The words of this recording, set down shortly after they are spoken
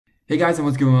Hey guys, and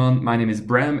what's going on? My name is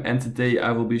Bram, and today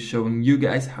I will be showing you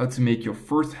guys how to make your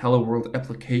first Hello World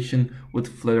application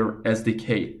with Flutter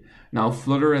SDK. Now,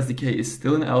 Flutter SDK is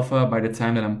still in alpha by the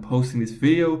time that I'm posting this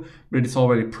video, but it is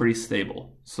already pretty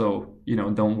stable. So,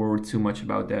 don't worry too much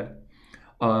about that.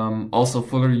 Also,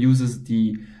 Flutter uses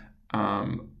the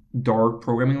Dart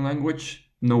programming language.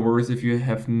 No worries if you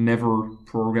have never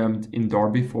programmed in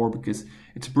Dart before, because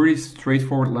it's a pretty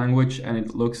straightforward language and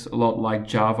it looks a lot like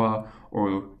Java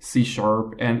or C#.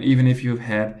 And even if you've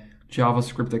had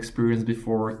JavaScript experience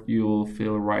before, you'll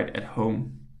feel right at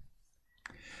home.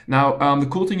 Now, the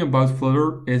cool thing about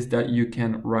Flutter is that you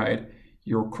can write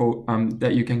your code,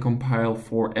 that you can compile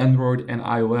for Android and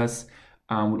iOS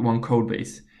with one code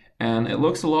base. And it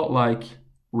looks a lot like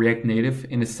React Native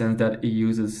in the sense that it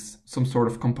uses some sort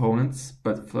of components,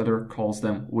 but Flutter calls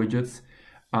them widgets.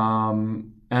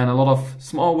 And a lot of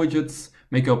small widgets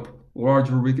make up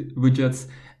larger widgets,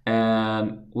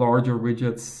 and a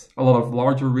lot of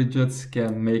larger widgets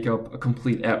can make up a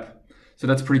complete app. So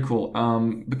that's pretty cool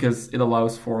because it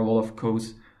allows for a lot of code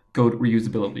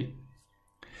reusability.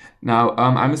 Now,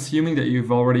 I'm assuming that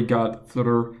you've already got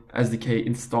Flutter SDK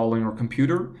installed on your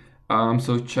computer.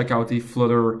 So check out the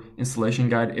Flutter installation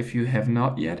guide if you have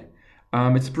not yet.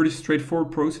 It's a pretty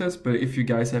straightforward process, but if you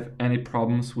guys have any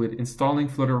problems with installing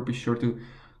Flutter, be sure to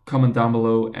comment down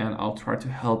below and I'll try to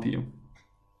help you.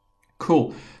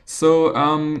 Cool. So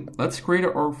let's create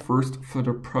our first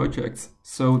Flutter project.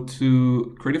 So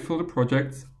to create a Flutter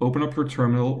project, open up your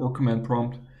terminal or command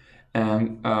prompt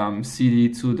and cd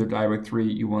to the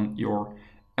directory you want your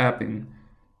app in.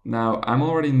 Now, I'm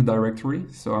already in the directory,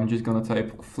 so I'm just gonna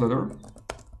type Flutter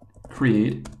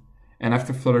create, and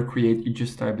after Flutter create, you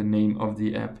just type the name of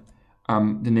the app,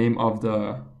 the name of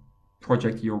the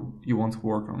project you want to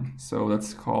work on. So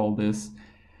let's call this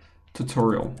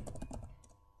tutorial.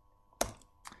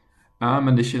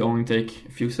 And this should only take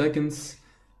a few seconds.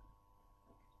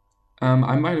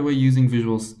 I'm, by the way, using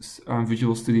Visual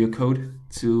Studio Code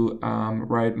to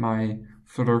write my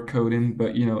Flutter code in,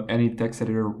 but any text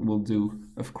editor will do,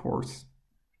 of course.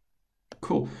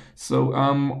 Cool. So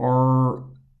our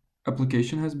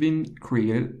application has been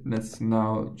created. Let's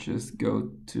now just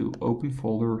go to open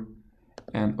folder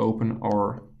and open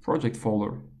our project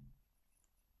folder.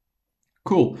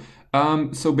 Cool.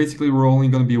 So basically we're only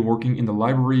going to be working in the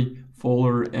library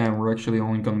folder, and we're actually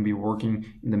only going to be working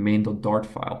in the main.dart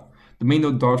file. The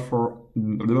main.dart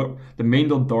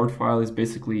file is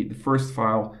basically the first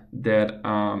file that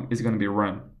is going to be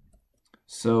run.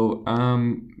 So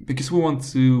because we want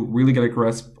to really get a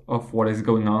grasp of what is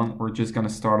going on, we're just going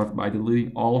to start off by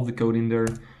deleting all of the code in there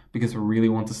because we really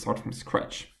want to start from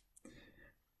scratch.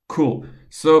 Cool.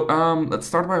 So let's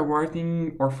start by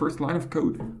writing our first line of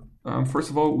code.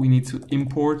 First of all, we need to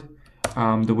import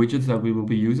the widgets that we will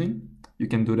be using. You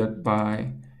can do that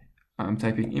by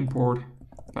typing import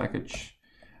package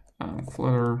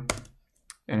Flutter,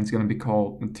 and it's going to be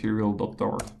called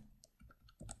material.dart.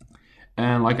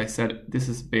 And like I said, this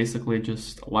is basically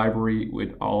just a library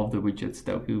with all of the widgets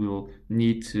that we will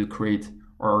need to create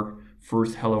our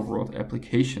first Hello World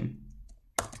application.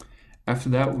 After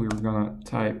that, we're going to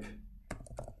type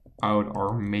out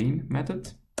our main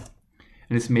method.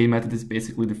 And this main method is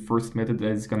basically the first method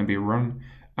that is going to be run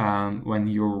when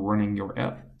you're running your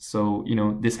app. So,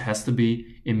 this has to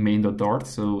be in main.dart.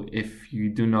 So if you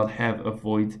do not have a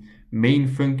void main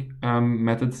func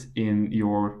methods in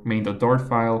your main.dart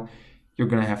file, you're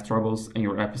going to have troubles and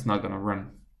your app is not going to run.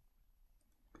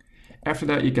 After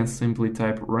that, you can simply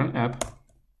type run app,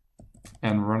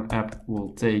 and run app will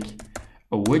take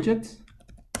a widget.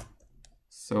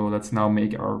 So let's now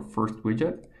make our first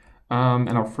widget. And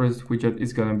our first widget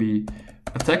is going to be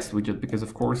a text widget because,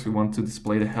 of course, we want to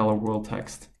display the Hello World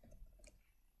text.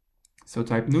 So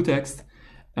type new text,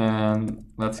 and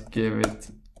let's give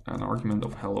it an argument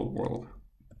of Hello World.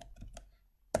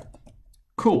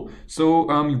 Cool. So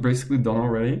you're basically done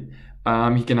already.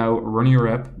 You can now run your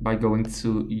app by going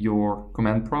to your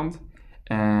command prompt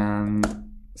and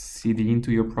cd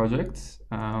into your project.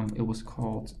 It was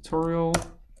called tutorial.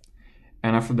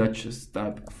 And after that, just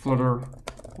type Flutter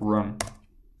run.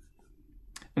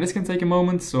 And this can take a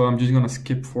moment, so I'm just gonna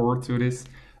skip forward to this,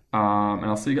 and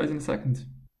I'll see you guys in a second.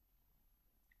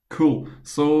 Cool,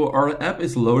 so our app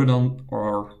is loaded on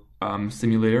our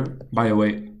simulator. By the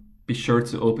way, be sure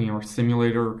to open your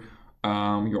simulator,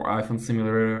 your iPhone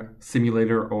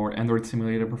simulator or Android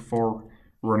simulator before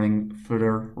running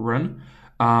Flutter run.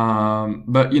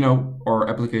 But our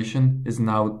application is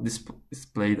now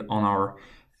displayed on our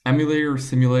emulator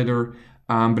simulator,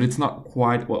 but it's not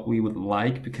quite what we would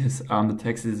like because the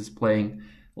text is displaying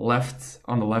left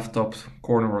on the left top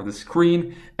corner of the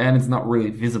screen, and it's not really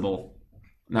visible.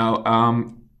 Now,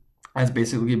 that's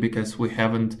basically because we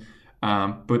haven't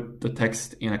put the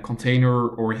text in a container,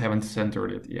 or we haven't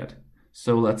centered it yet.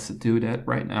 So let's do that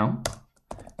right now.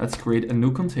 Let's create a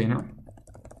new container.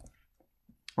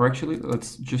 Or actually,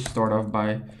 let's just start off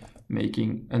by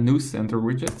making a new center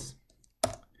widget.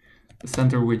 The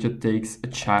center widget takes a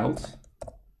child,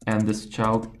 and this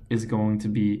child is going to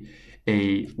be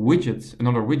a widget,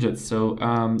 another widget. So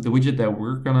the widget that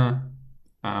we're gonna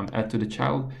add to the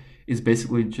child is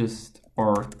basically just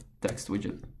our text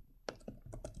widget.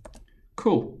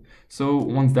 Cool. So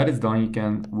once that is done, you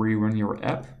can rerun your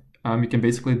app. You can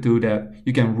basically do that.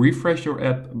 You can refresh your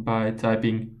app by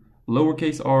typing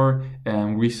lowercase r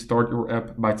and restart your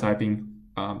app by typing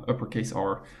uppercase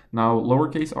R. Now,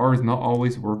 lowercase r is not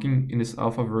always working in this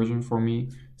alpha version for me.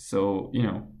 So, you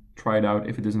know, try it out.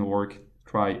 If it doesn't work,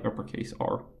 try uppercase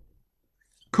R.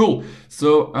 Cool.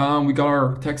 So we got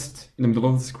our text in the middle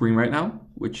of the screen right now,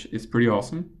 which is pretty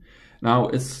awesome. Now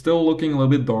it's still looking a little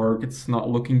bit dark. It's not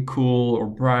looking cool or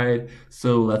bright.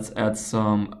 So let's add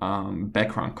some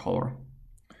background color.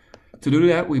 To do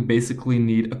that, we basically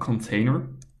need a container.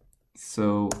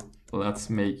 So let's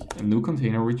make a new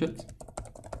container widget.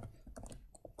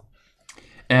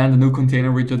 And the new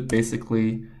container widget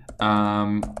basically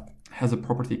has a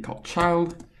property called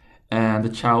child. And the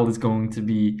child is going to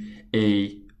be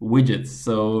a widget.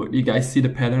 So you guys see the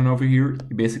pattern over here.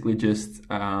 You basically just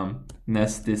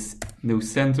nest this new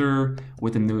center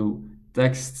with a new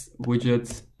text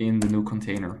widget in the new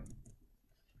container.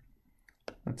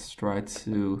 Let's try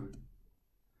to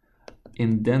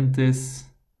indent this.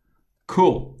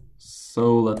 Cool.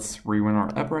 So let's rerun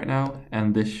our app right now,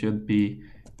 and this should be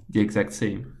the exact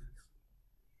same.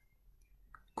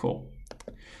 Cool.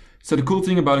 So the cool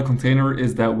thing about a container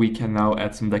is that we can now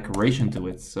add some decoration to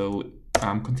it. So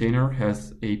container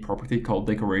has a property called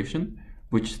decoration,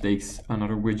 which takes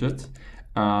another widget,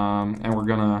 and we're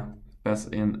gonna pass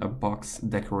in a box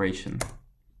decoration.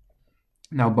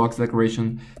 Now, box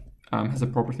decoration has a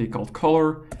property called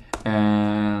color,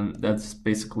 and that's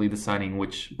basically deciding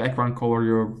which background color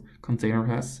your container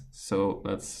has. So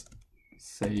let's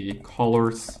say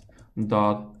colors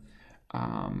dot,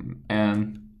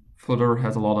 and Flutter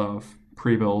has a lot of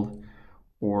pre-built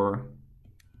or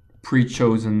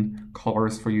pre-chosen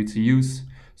colors for you to use.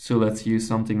 So let's use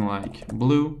something like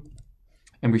blue,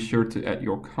 and be sure to add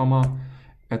your comma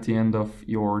at the end of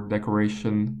your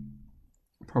decoration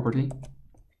property.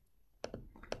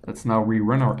 Let's now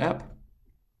rerun our app.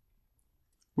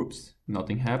 Whoops,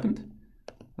 nothing happened.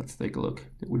 Let's take a look.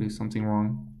 Did we do something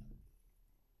wrong?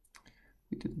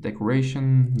 We did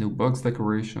decoration, new box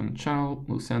decoration, child,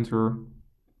 new center.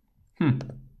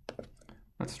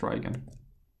 Let's try again.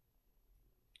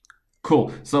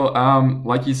 Cool. So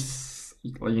like you saw,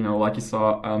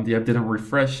 the app didn't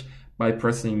refresh by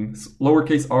pressing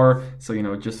lowercase r.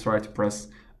 So just try to press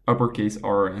uppercase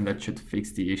R, and that should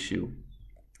fix the issue.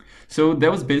 So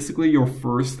that was basically your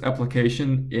first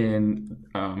application in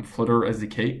Flutter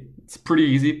SDK. It's pretty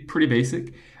easy, pretty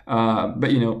basic, but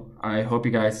I hope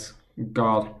you guys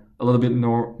got a little bit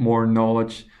more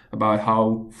knowledge about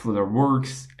how Flutter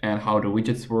works and how the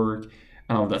widgets work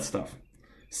and all that stuff.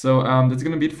 So that's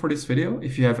gonna be it for this video.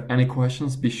 If you have any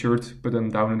questions, be sure to put them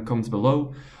down in the comments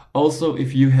below. Also,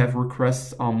 if you have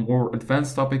requests on more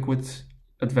advanced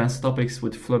topics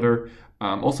with Flutter,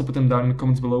 also put them down in the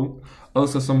comments below.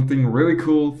 Also, something really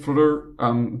cool, Flutter,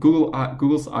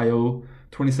 Google's I/O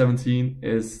 2017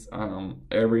 is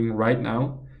airing right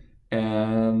now,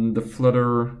 and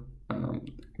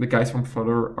the guys from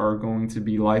Flutter are going to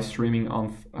be live streaming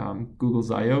on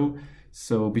Google's I/O.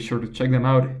 So be sure to check them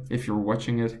out if you're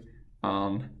watching it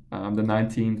on the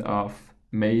 19th of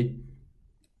May.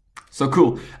 So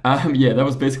cool. Yeah, that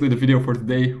was basically the video for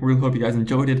today. Really hope you guys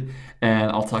enjoyed it,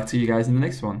 and I'll talk to you guys in the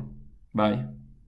next one. Bye.